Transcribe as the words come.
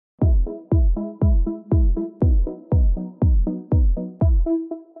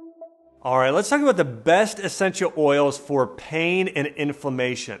All right, let's talk about the best essential oils for pain and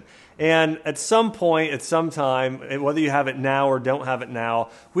inflammation. And at some point, at some time, whether you have it now or don't have it now,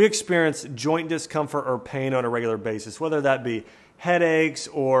 we experience joint discomfort or pain on a regular basis, whether that be headaches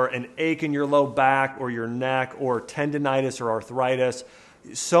or an ache in your low back or your neck or tendonitis or arthritis.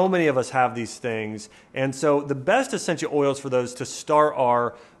 So many of us have these things. And so the best essential oils for those to start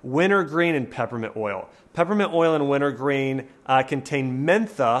are wintergreen and peppermint oil. Peppermint oil and wintergreen contain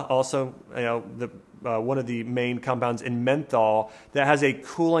mentha, also one of the main compounds in menthol that has a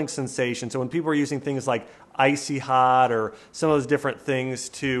cooling sensation. So when people are using things like icy hot or some of those different things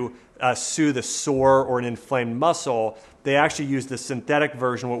to soothe a sore or an inflamed muscle, they actually use the synthetic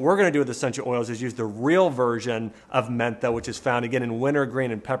version. What we're going to do with essential oils is use the real version of mentha, which is found again in wintergreen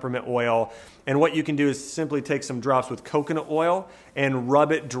and peppermint oil. And what you can do is simply take some drops with coconut oil and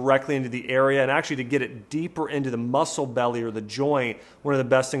rub it directly into the area. And actually, to get it deeper into the muscle belly or the joint, one of the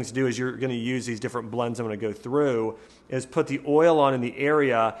best things to do is you're going to use these different blends I'm going to go through, is put the oil on in the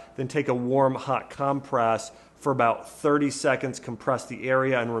area, then take a warm hot compress for about 30 seconds, compress the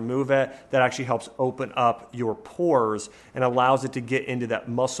area and remove it. That actually helps open up your pores and allows it to get into that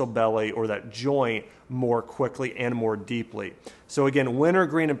muscle belly or that joint more quickly and more deeply. So again,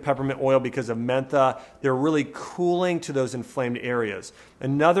 wintergreen and peppermint oil, because of mentha, they're really cooling to those inflamed areas.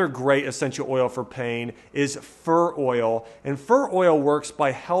 Another great essential oil for pain is fir oil, and fir oil works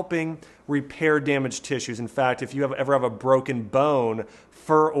by helping repair damaged tissues. In fact, if you ever have a broken bone,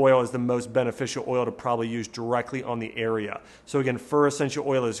 fir oil is the most beneficial oil to probably use directly on the area. So again, fir essential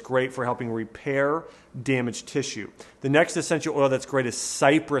oil is great for helping repair damaged tissue. The next essential oil that's great is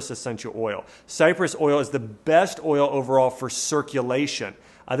cypress essential oil. Cypress oil is the best oil overall for circulation.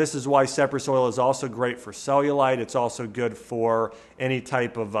 This is why cypress oil is also great for cellulite. It's also good for any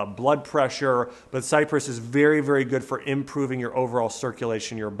type of blood pressure. But cypress is very, very good for improving your overall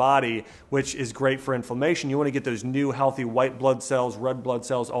circulation in your body, which is great for inflammation. You want to get those new healthy white blood cells, red blood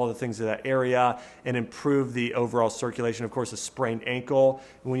cells, all the things in that area, and improve the overall circulation. Of course, a sprained ankle,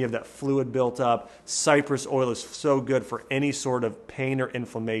 when you have that fluid built up, cypress oil is so good for any sort of pain or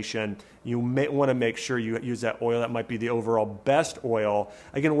inflammation. You may want to make sure you use that oil. That might be the overall best oil.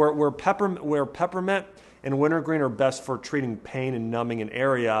 Again, where peppermint and wintergreen are best for treating pain and numbing an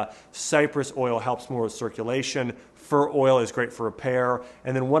area, cypress oil helps more with circulation. Fir oil is great for repair.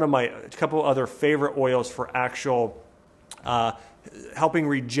 And then a couple other favorite oils for actual helping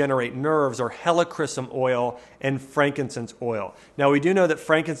regenerate nerves are helichrysum oil and frankincense oil. Now, we do know that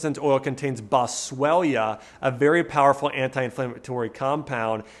frankincense oil contains boswellia, a very powerful anti-inflammatory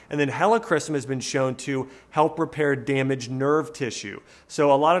compound, and then helichrysum has been shown to help repair damaged nerve tissue.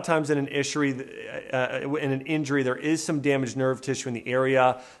 So a lot of times in an injury, there is some damaged nerve tissue in the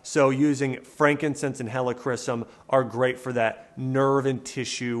area, so using frankincense and helichrysum are great for that nerve and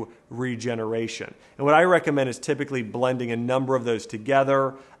tissue regeneration. And what I recommend is typically blending a number of those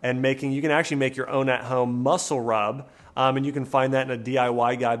together and you can actually make your own at-home muscle rub, and you can find that in a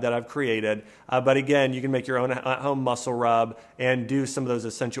DIY guide that I've created. But again, you can make your own at-home muscle rub and do some of those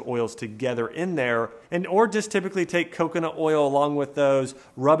essential oils together in there, or just typically take coconut oil along with those,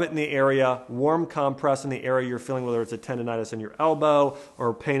 rub it in the area, warm compress in the area you're feeling, whether it's a tendonitis in your elbow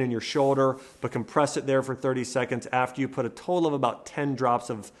or pain in your shoulder, but compress it there for 30 seconds after you put a total of about 10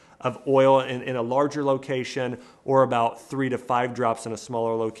 drops of oil in a larger location, or about 3 to 5 drops in a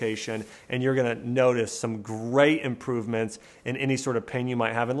smaller location, and you're going to notice some great improvements in any sort of pain you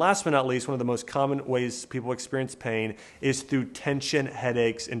might have. And last but not least, one of the most common ways people experience pain is through tension,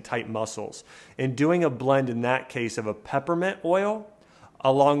 headaches, and tight muscles. And doing a blend in that case of a peppermint oil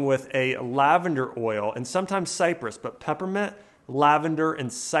along with a lavender oil, and sometimes cypress, but peppermint, lavender,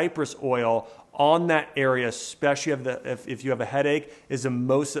 and cypress oil on that area, especially if you have a headache, is the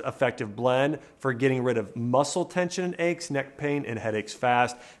most effective blend for getting rid of muscle tension and aches, neck pain, and headaches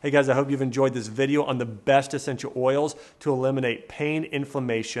fast. Hey guys, I hope you've enjoyed this video on the best essential oils to eliminate pain,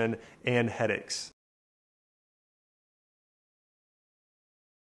 inflammation, and headaches.